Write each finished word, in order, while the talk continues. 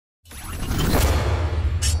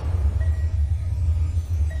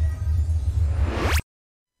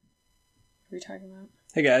are we talking about?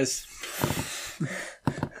 Hey guys.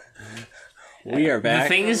 We are back.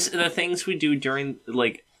 The things we do during,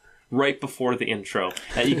 like, right before the intro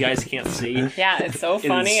that you guys can't see. Yeah, it's so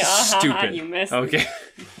funny. Stupid. You missed. Okay.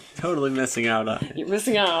 Totally missing out on it. You're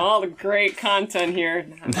missing out on all the great content here.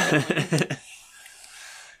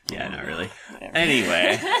 Yeah, not really. Whatever.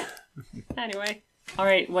 Anyway. All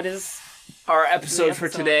right. What is Our episode for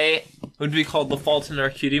today would be called The Fault in Our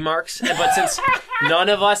Cutie Marks. But since none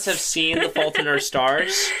of us have seen The Fault in Our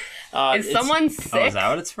Stars... is someone sick? Oh, is that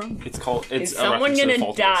what it's from? It's called... It's is someone going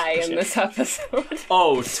to die in this episode?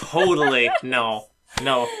 Oh, totally. No.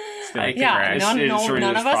 Yeah, none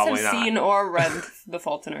of us have not. seen or read The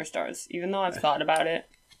Fault in Our Stars, even though I've thought about it.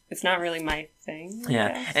 It's not really my thing.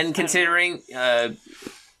 Yeah, and considering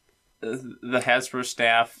the Hasbro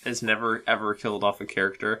staff has never ever killed off a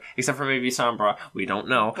character, except for maybe Sombra, we don't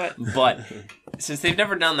know. But since they've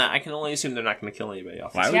never done that, I can only assume they're not going to kill anybody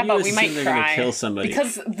off. Why would you assume they're going to kill somebody?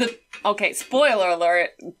 Because spoiler alert,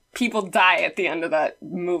 people die at the end of that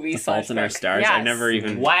movie. The Fault in Our Stars? Yes. I never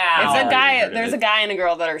even... Wow! It's a guy, there's a guy and a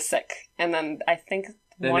girl that are sick, and then I think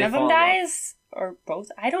one of them dies? Or both?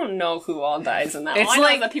 I don't know who all dies in that. It's all I know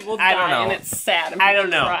like, is that people I don't die know. and it's sad and I people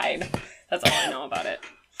don't know. cried. That's all I know about it.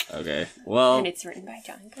 Okay, well... And it's written by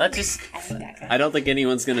John. Let's just... I don't think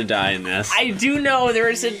anyone's going to die in this. I do know there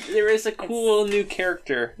is a cool new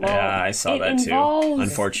character. Well, yeah, I saw that too,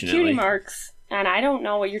 unfortunately. Cutie marks, and I don't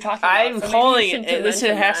know what you're talking about. I'm calling it... This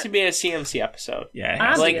has to be a CMC episode.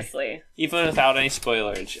 Yeah. Obviously. Even without any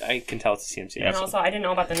spoilers, I can tell it's a CMC And episode. also, I didn't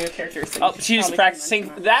know about the new characters. So Oh, she was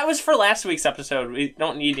practicing. That was for last week's episode. We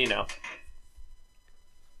don't need you know.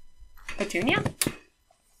 Petunia?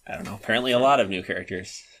 I don't know. Apparently a lot of new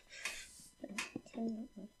characters.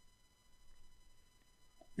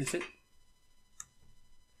 Is it?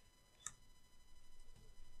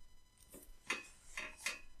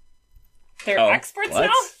 They're experts what?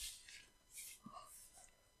 now?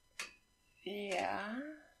 Yeah.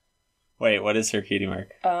 Wait, what is her cutie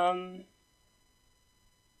mark? Well,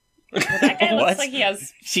 that guy looks What? like he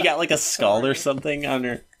has... She got like a skull or something on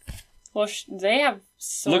her... Well, they have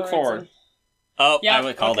swords. Look forward. Oh, Yeah, I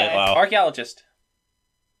would call okay. it. Wow. Archaeologist.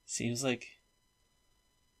 Seems like...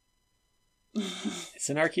 It's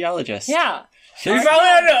an archaeologist. Yeah. We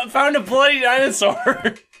found a bloody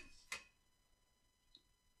dinosaur.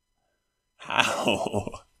 How?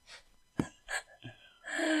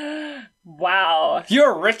 Wow.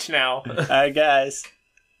 You're rich now. Hi, guys.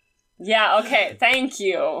 Yeah, okay. Thank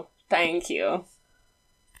you. Thank you.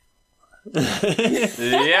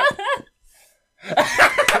 Yep.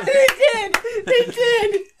 They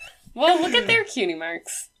did! Well, look at their cutie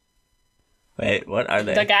marks. Wait, what are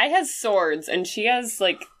they? The guy has swords, and she has,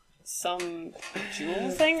 like, some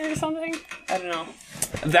jewel thing or something? I don't know.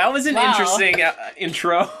 That was an interesting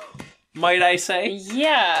intro, might I say?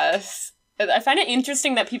 Yes. I find it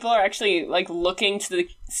interesting that people are actually, like, looking to the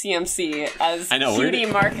CMC as cutie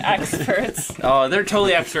mark experts. Oh, they're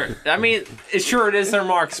totally expert. I mean, sure it is their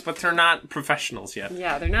marks, but they're not professionals yet.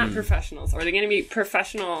 Yeah, they're not professionals. Are they going to be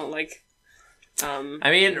professional, like... I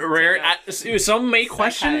mean, some may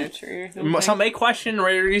question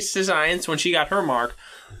Rarity's designs when she got her mark,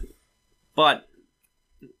 but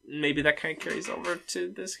maybe that kind of carries over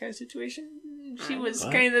to this kind of situation. She was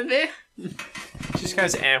kind of She's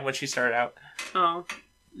kind of when she started out. Oh.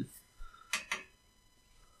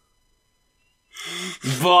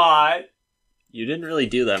 But you didn't really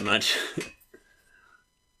do that much.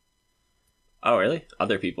 Oh, really?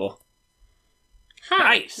 Other people. Huh,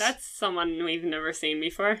 nice. That's someone we've never seen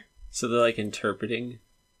before. So they're like interpreting.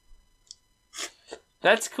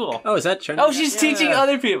 That's cool. Oh, is that trending? Oh, she's teaching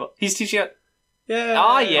other people. He's teaching. Yeah.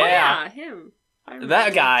 Oh, yeah. Oh, yeah, him.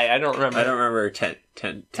 That guy. I don't remember. I don't remember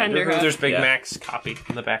Tenderhoof. There's Big Mac's copy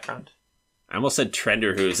in the background. I almost said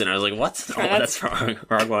Trenderhooves, and I was like, what? Oh, that's wrong.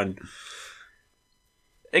 Wrong one.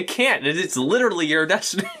 It can't. It's literally your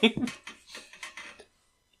destiny.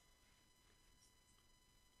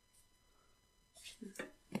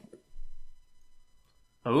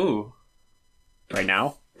 Ooh. Right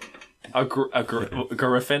now? A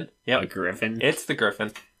griffin. Yep. A griffin? It's the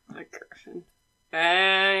griffin. A griffin.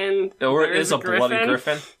 And or it is a bloody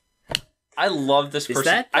griffin. I love this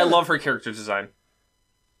person. I love her character design.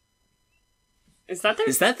 Is that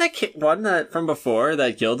the one that from before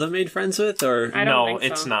that Gilda made friends with? Or don't think so.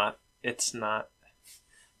 It's not. It's not.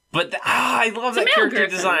 But I love that character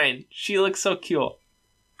design. She looks so cool.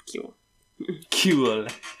 Cool.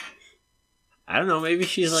 I don't know. Maybe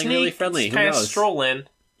she's like really friendly. Who kind of knows? stroll in.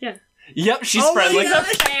 Yeah. Yep, she's friendly. She's a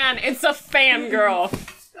fan. It's a fangirl.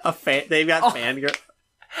 A fan. They've got fangirl.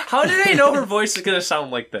 How did I know her voice is gonna sound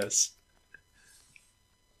like this?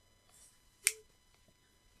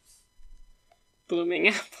 Blooming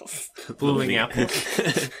apples. Blooming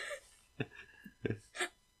apples.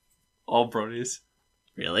 All bronies.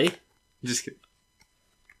 Really? Just kidding.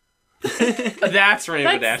 That's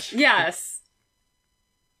Rainbow Dash. Yes.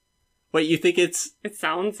 Wait, you think it's... It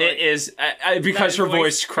sounds like... It is. Because her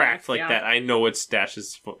voice cracked like yeah. that, I know it's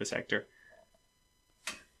Dash's voice actor.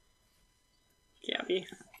 Gabby.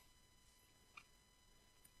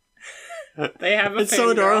 They have a It's so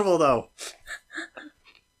adorable, though.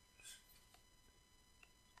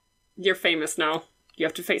 You're famous now. You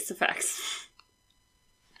have to face the facts.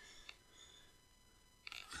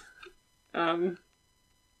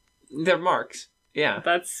 They're marks. Yeah.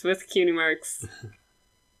 That's with cutie marks.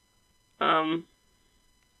 Well,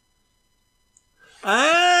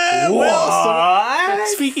 What?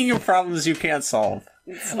 speaking of problems you can't solve.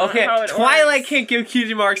 Okay, Twilight can't give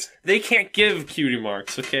cutie marks. They can't give cutie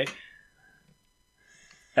marks, okay?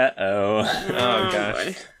 Uh-oh. Oh, gosh.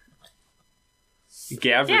 Boy.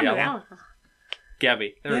 Gabrielle. Yeah,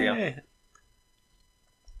 Gabby. There we go.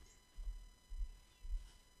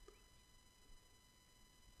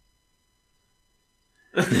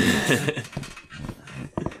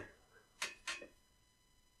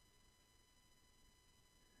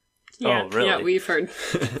 yeah, Oh, really? Yeah, we've heard.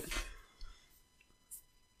 It's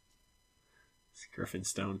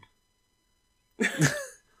Griffinstone.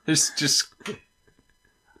 There's just...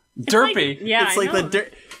 Derpy. Yeah, It's like the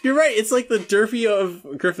You're right, it's like the Derpy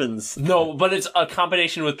of Griffins. No, but it's a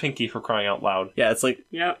combination with Pinky, for crying out loud. Yeah, it's like...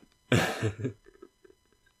 Yep.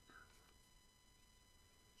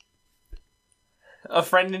 A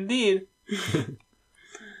friend indeed.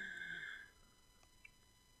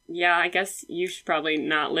 Yeah, I guess you should probably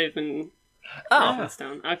not live in Oh.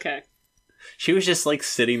 Griffinstone. Okay. She was just like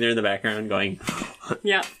sitting there in the background going...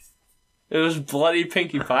 Yeah. It was bloody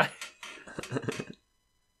Pinkie Pie.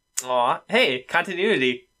 Aw. Hey,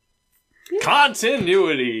 continuity.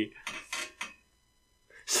 Continuity!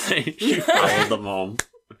 She followed them home.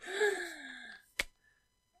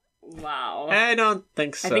 Wow. I don't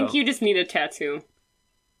think so. I think you just need a tattoo.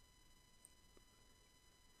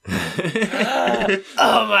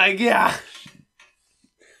 Oh my god!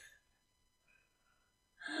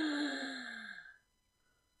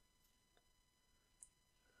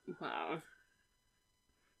 Wow.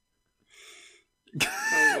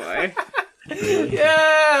 Oh boy.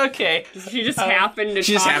 Yeah, okay. She just happened to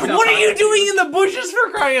talk happened to to What are talk. you doing in the bushes, for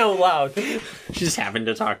crying out loud? She just happened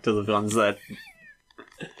to talk to the ones that...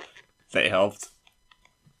 they helped.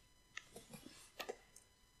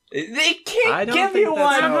 They I can't don't give think you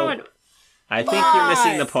that's one! how- I think you're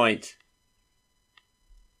missing the point.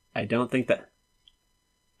 I don't think that's...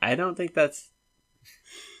 I don't think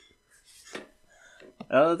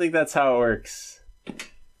that's how it works.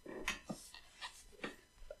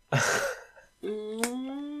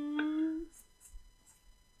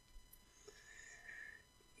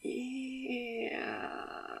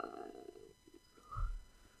 Yeah.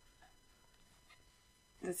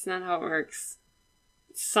 That's not how it works.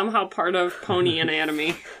 It's somehow part of pony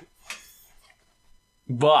anatomy.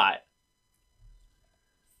 But...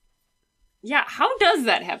 Yeah, how does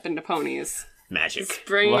that happen to ponies? Magic. It's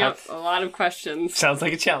bringing What? up a lot of questions. Sounds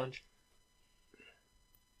like a challenge.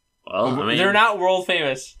 Well, I mean... They're not world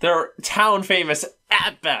famous. They're town famous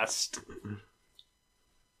at best.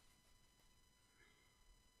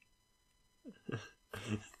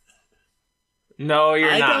 No, you're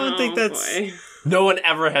I not. don't think that's... Boy. No one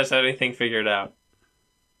ever has anything figured out.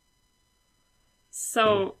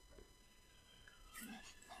 So...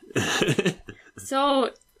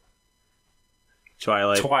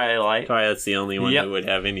 Twilight. Twilight. Twilight's the only one Yep. who would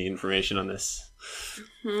have any information on this.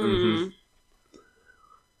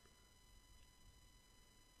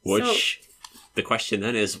 Which, the question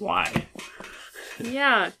then is why?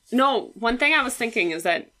 Yeah. No, one thing I was thinking is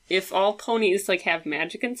that if all ponies, like, have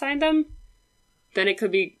magic inside them, then it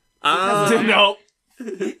could be... No.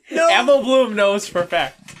 No! Apple Bloom knows for a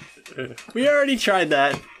fact. We already tried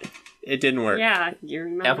that. It didn't work. Yeah, you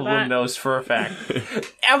remember Apple that? Bloom knows for a fact.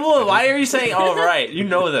 Apple Bloom, why are you saying, oh, right, you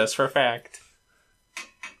know this for a fact.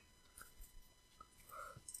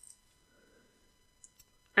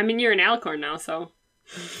 I mean, you're an alicorn now, so...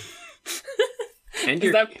 And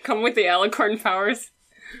Does that come with the alicorn powers?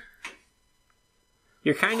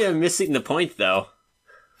 you're kind of missing the point, though.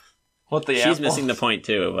 What the She's apple? missing the point,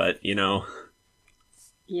 too, but, you know...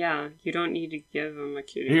 Yeah, you don't need to give them a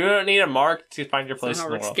cutie. You don't need a mark to find your place Somehow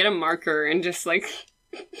in the works. world. Get a marker and just, like...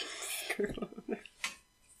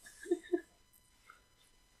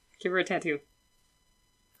 Give her a tattoo.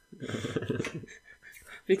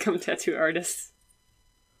 Become tattoo artists.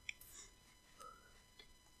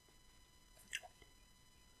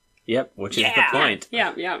 Yep, which is the point.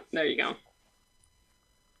 Yeah, there you go.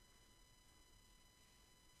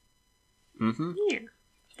 Mm-hmm. Yeah,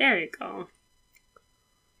 there you go.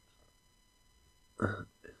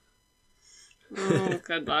 Oh,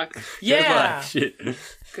 good luck. Yeah! Shit.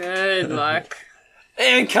 Good luck.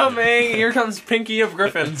 Incoming! Here comes Pinky of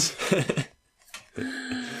Griffins.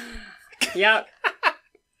 Yep.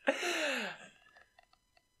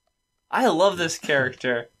 I love this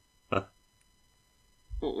character.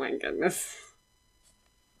 Oh my goodness.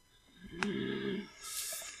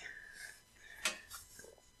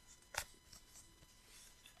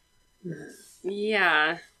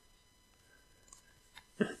 Yeah.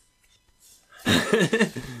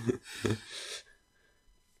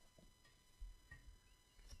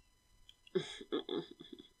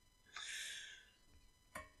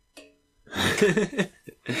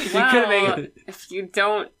 Well, if you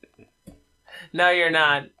don't... No, you're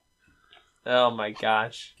not. Oh my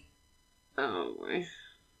gosh. Oh my.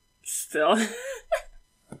 Still.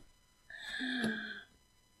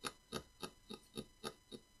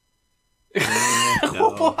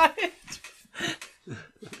 No. What?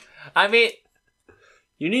 I mean...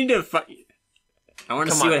 You need to I want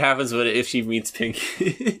to see what happens if she meets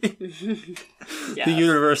Pinky. Yeah. The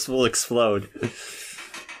universe will explode.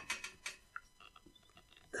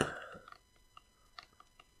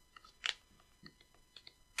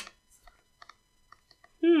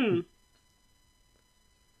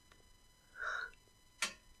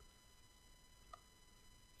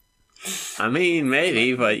 I mean,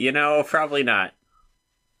 maybe, but probably not.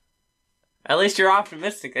 At least you're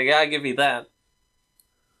optimistic. I gotta give you that.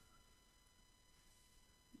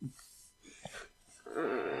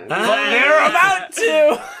 But they're about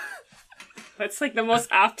to! That's like the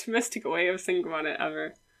most optimistic way of thinking about it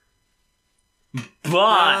ever.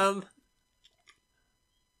 But...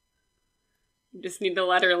 You just need to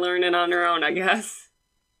let her learn it on her own, I guess.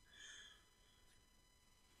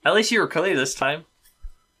 At least you were clear this time.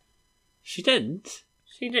 She didn't.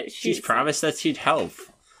 She did. She's promised that she'd help.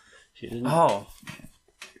 She didn't. Oh.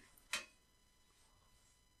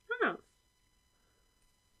 Huh.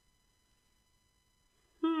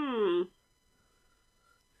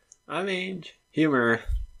 I mean, humor.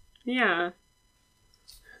 Yeah.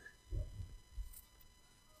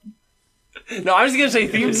 No, I was gonna say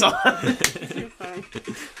theme song. You're fine.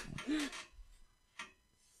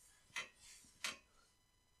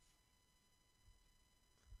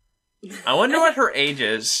 I wonder what her age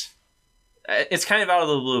is. It's kind of out of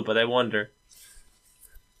the blue, but I wonder.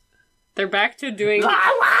 They're back to doing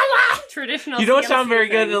traditional. You don't CMC sound very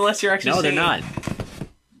good things. unless you're actually. No, they're singing. not.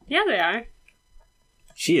 Yeah, they are.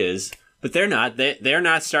 She is, but they're not. They're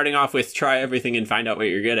not starting off with try everything and find out what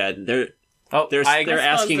you're good at. They're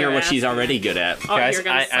asking her what she's already good at. Oh, Guys, you're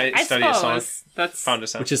gonna say, I studied a song. That's Found a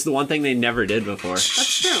song. Which is the one thing they never did before.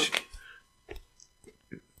 That's true.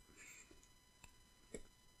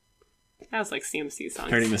 That was like CMC songs.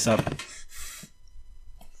 Turning this up.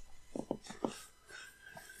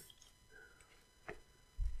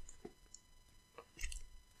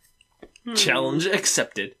 Challenge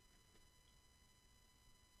accepted.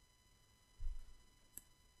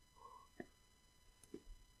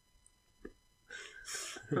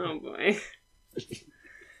 Oh boy.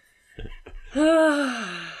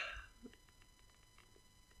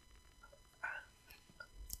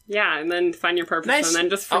 Yeah, and then find your purpose, Nice. and then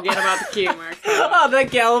just forget about the cue mark. Oh,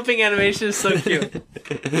 that galloping animation is so cute.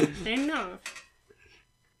 I know.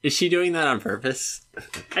 Is she doing that on purpose?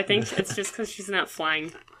 I think it's just because she's not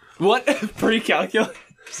flying. What? Pre-calculus?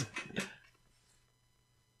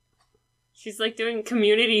 She's like doing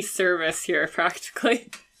community service here,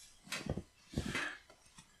 practically.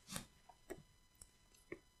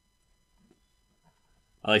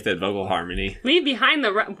 I like that vocal harmony. Leave behind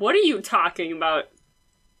the... What are you talking about?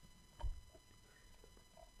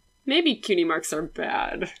 Maybe cutie marks are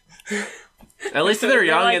bad. At least they're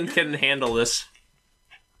young and can handle this.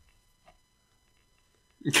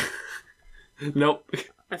 Nope.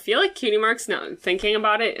 I feel like cutie marks, now thinking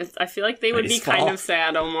about it, I feel like they would be kind of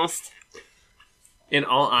sad, almost. In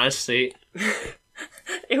all honesty.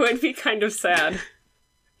 It would be kind of sad,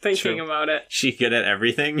 thinking about it. She good at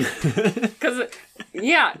everything? Because,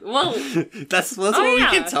 yeah, well... That's what we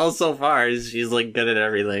can tell so far, is she's, like, good at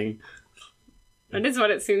everything. That is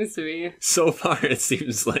what it seems to be. So far, it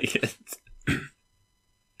seems like it.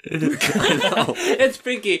 I know. It's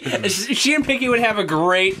Pinky. She and Pinky would have a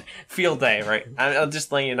great field day, right? I'll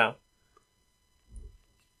just let you know.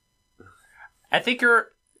 I think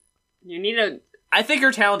her You need a...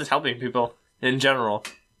 talent is helping people in general.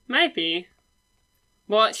 Might be.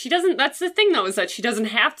 Well, she doesn't... That's the thing, though, is that she doesn't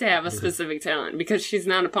have to have a specific talent, because she's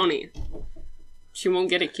not a pony. She won't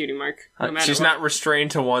get a cutie mark, no matter She's what. not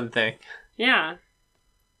restrained to one thing. Yeah.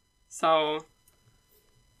 So...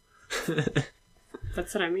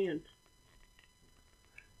 That's what I mean.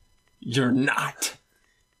 You're not.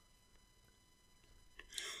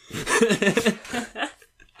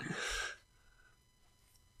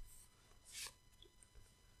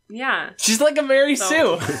 Yeah. She's like a Mary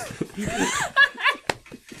Sue.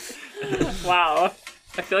 Wow.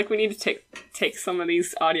 I feel like we need to take some of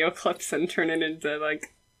these audio clips and turn it into,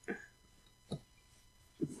 like...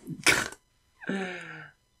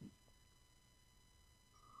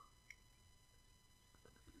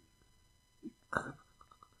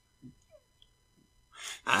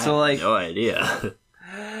 I have no idea.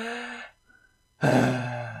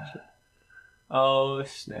 Oh,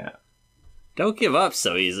 snap. Don't give up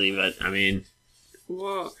so easily, but, I mean...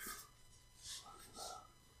 Whoa.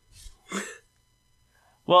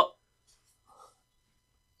 Well...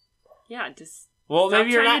 Yeah, just... Well,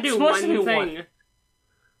 maybe you're not supposed to do thing. one.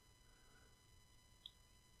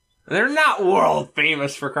 They're not world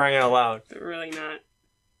famous, for crying out loud. They're really not.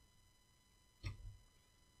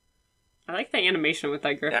 I like the animation with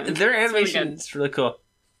that griffin. Yeah, their animation is really cool.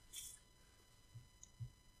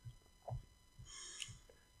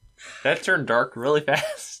 That turned dark really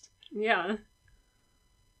fast. Yeah.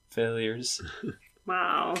 Failures.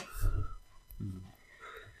 Wow.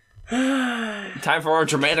 Time for our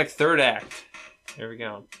dramatic third act. Here we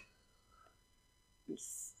go.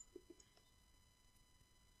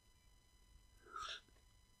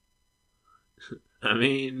 I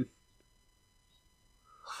mean...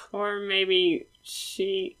 Or maybe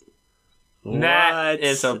she... That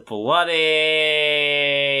is a bloody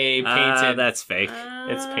painted. That's fake.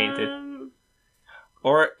 It's painted.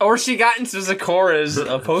 Or she got into Zikora's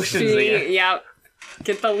potions again. Yeah.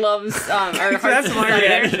 Get the loves, or hearts That's and my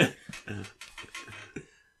reaction.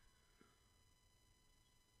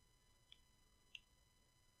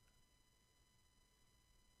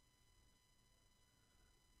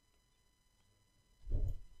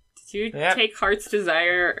 Did you take Heart's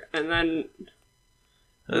Desire and then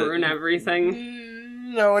ruin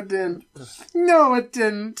everything? No, it didn't. No, it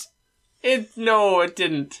didn't. No, it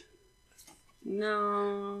didn't.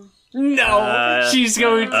 No. No, she's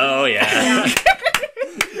going to... Oh, yeah.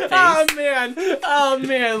 Oh,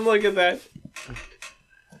 man, look at that.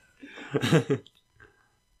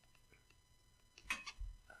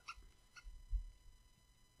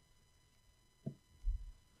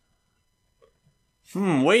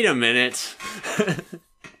 Wait a minute.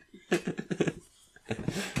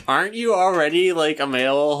 Aren't you already, like, a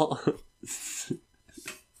male?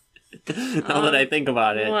 Now that I think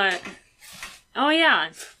about it. What? Oh, yeah.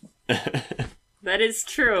 That is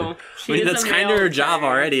true. I mean, that's kind of her job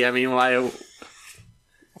already. I mean, why... I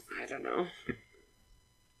don't know.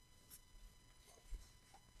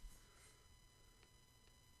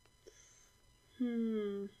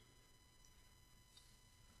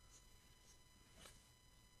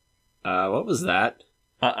 What was that?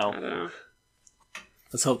 Uh-oh. I don't know.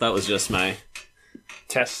 Let's hope that was just my...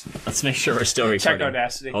 Test. Let's make sure we're still recording. Check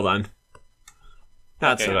Audacity. Hold on.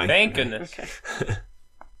 That's okay, fine. thank goodness. Okay.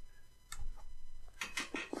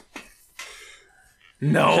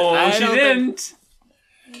 No, she didn't.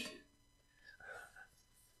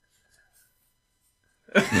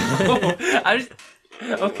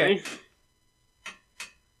 Okay.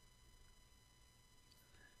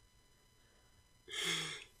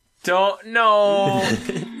 Don't no.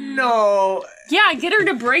 Yeah, get her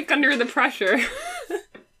to break under the pressure.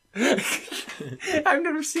 I've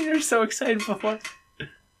never seen her so excited before.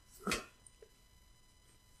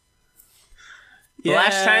 The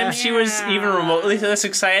last time she was even remotely this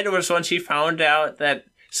excited was when she found out that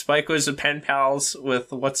Spike was a pen pals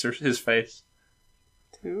with his face.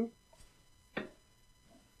 Who?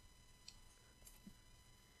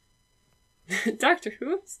 Doctor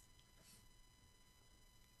Who?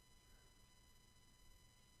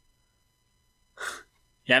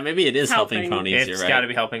 Yeah, maybe it is helping ponies. It's right. got to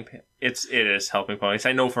be helping. It is helping ponies.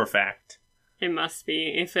 I know for a fact. It must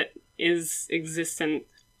be if it is existent.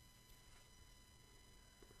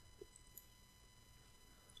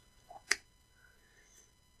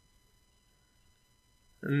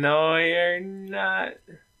 No, you're not.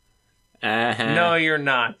 Uh-huh. No, you're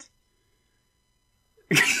not.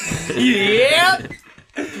 Yep.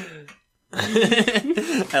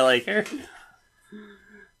 I like her.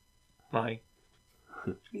 Like,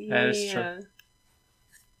 that is true.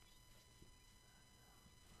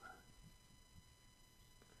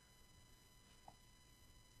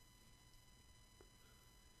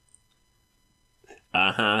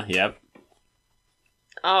 Yep.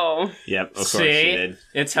 Oh. Yep, of course she did.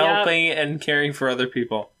 It's helping and caring for other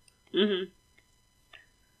people. Mm-hmm.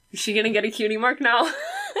 Is she gonna get a cutie mark now?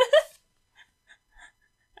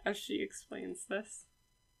 As she explains this.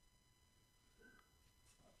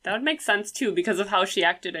 That would make sense, too, because of how she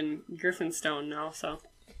acted in Griffinstone now, so...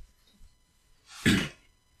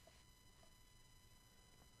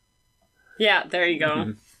 Yeah, there you go.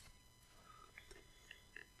 Mm-hmm.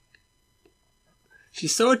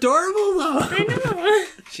 She's so adorable, though! I know!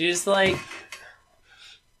 She's like...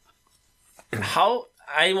 How...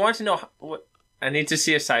 I want to know what... I need to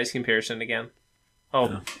see a size comparison again.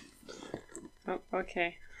 Oh. Oh,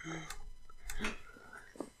 okay.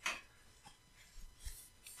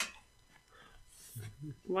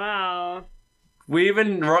 Wow. We've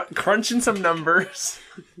been crunching some numbers.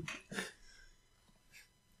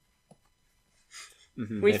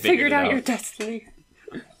 We figured out your destiny.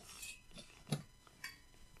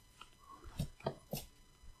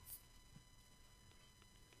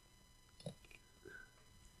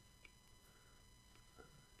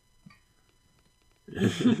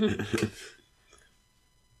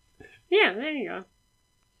 Yeah, there you go.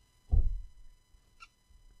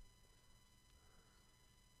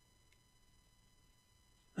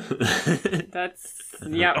 That's...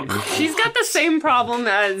 Yeah. She's got the same problem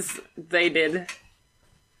as they did.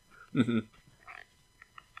 Mm-hmm.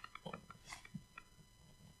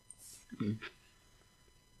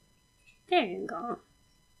 There you go.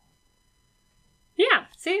 Yeah,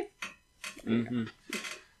 see? Mm-hmm.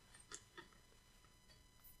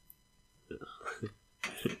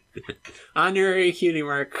 Honorary cutie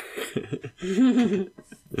mark.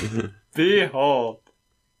 Behold.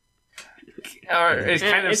 It's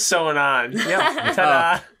kind of sewn on. Yep.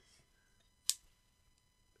 Ta-da.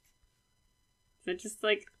 Is it just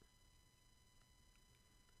like...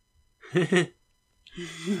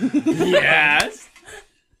 Yes.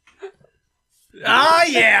 Oh,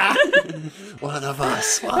 yeah. One of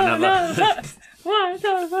us. One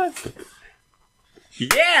of us.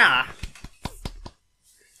 Yeah.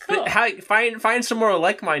 Cool. Find some more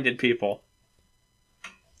like-minded people.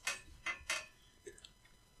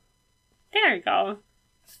 There you go.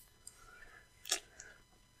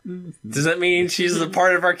 Does that mean she's a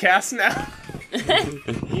part of our cast now?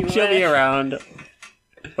 She'll be around.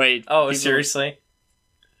 Wait. Oh, people... seriously?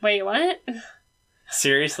 Wait, what?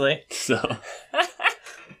 Seriously? So.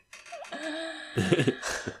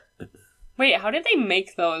 Wait, how did they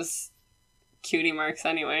make those cutie marks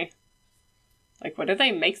anyway? Like, what did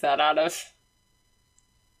they make that out of?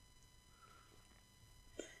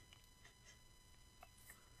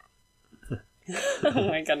 Oh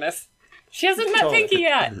my goodness. She hasn't met Pinky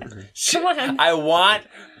yet. Come on. I want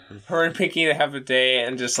her and Pinky to have a day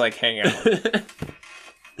and just, like, hang out.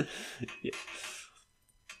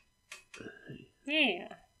 Yeah.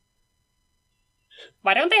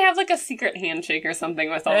 Why don't they have, like, a secret handshake or something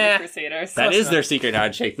with all the Crusaders? That is their secret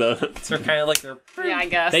handshake, though. So kind of like their... Yeah, I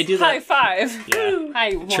guess. They do high that. Five. Yeah.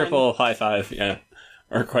 High one. Triple high five, yeah.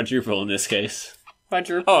 Or quadruple in this case.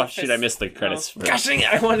 Quadruple. Oh, shoot, I missed the credits. Oh. Gosh dang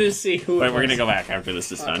it, I wanted to see who... Wait, we're going to go back after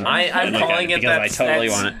this is done. I'm calling it that. I totally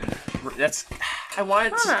want it. That's... I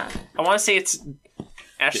want to say it's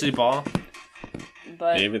Ashley Ball.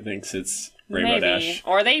 But David thinks it's Rainbow Dash.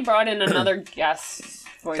 Or they brought in another guest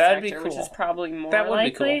voice That'd actor, be cool. which is probably more that would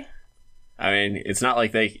likely. Be cool. I mean, it's not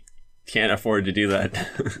like they can't afford to do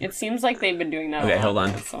that. It seems like they've been doing that. Okay, hold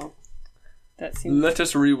on. So that seems. Let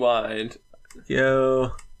us rewind.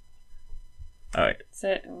 Yo. All right.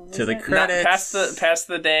 To the credits. Past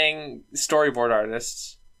the dang storyboard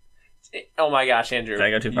artists. Oh my gosh, Andrew! Did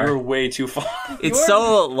I go too far? You're way too far. It's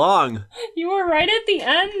so long. You were right at the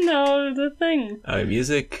end of the thing.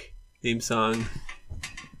 Music, theme song.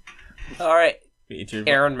 All right. Featured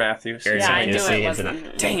Aaron Matthews. Yeah, I knew it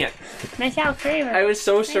wasn't. Dang it! Michelle Craver. I was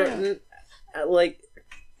so certain. Like.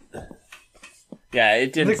 Yeah,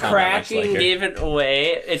 it didn't. The cracking gave it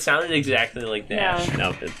away. It sounded exactly like Dash. Yeah.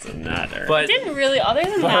 Nope, it's not her. But it didn't really. Other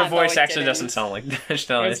than that, her voice though, actually doesn't sound like Dash.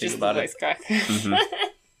 Now I think about it. Mm-hmm.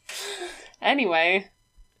 Anyway.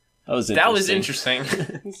 That was interesting.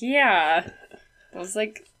 Yeah. It was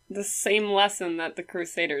like the same lesson that the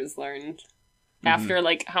Crusaders learned. After,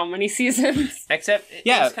 like, how many seasons? Except,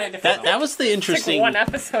 yeah, was kind of that was the interesting... Like one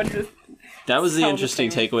episode. That was the interesting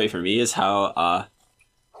takeaway for me, is how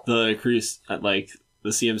the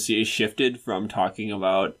CMC shifted from talking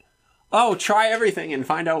about try everything and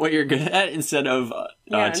find out what you're good at instead of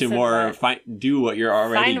do what you're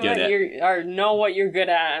already good at. Or know what you're good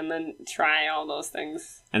at and then try all those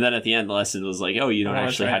things. And then at the end, the lesson was like, you don't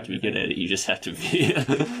actually have to be good at it. You just have to be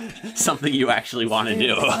something you actually want to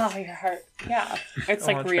do. Oh, your heart. Yeah. It's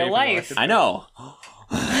like real life. I know.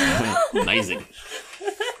 Amazing.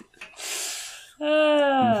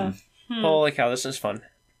 Holy cow, this is fun.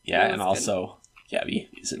 Yeah, and also... Gabby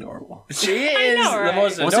is adorable. She is the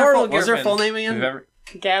most adorable. What's her full name again?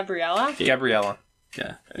 Gabriella? Gabriella.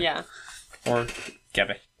 Yeah. Yeah. Or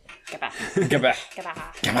Gabby. Gabby.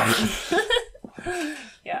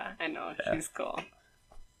 Yeah, I know. Yeah. She's cool.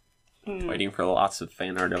 Waiting for lots of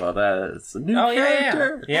fan art about that. It's a new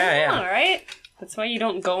character. Yeah. All right. That's why you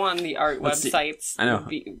don't go on the art websites. I know.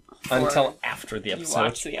 Until after the episode. You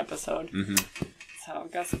watch the episode. Mm-hmm. So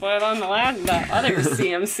guess what on the other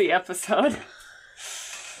CMC episode.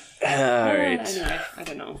 Alright. Anyway, I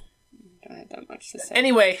don't know. I don't have that much to say.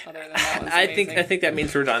 Anyway, other than that I think that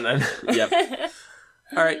means we're done then. Yep.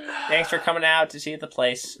 Alright. Thanks for coming out to see the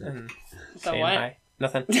place. And so what? Hi.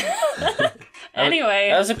 Nothing. Anyway.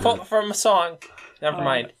 That was a quote from a song. Never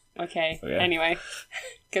mind. Okay. Anyway.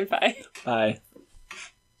 Goodbye. Bye.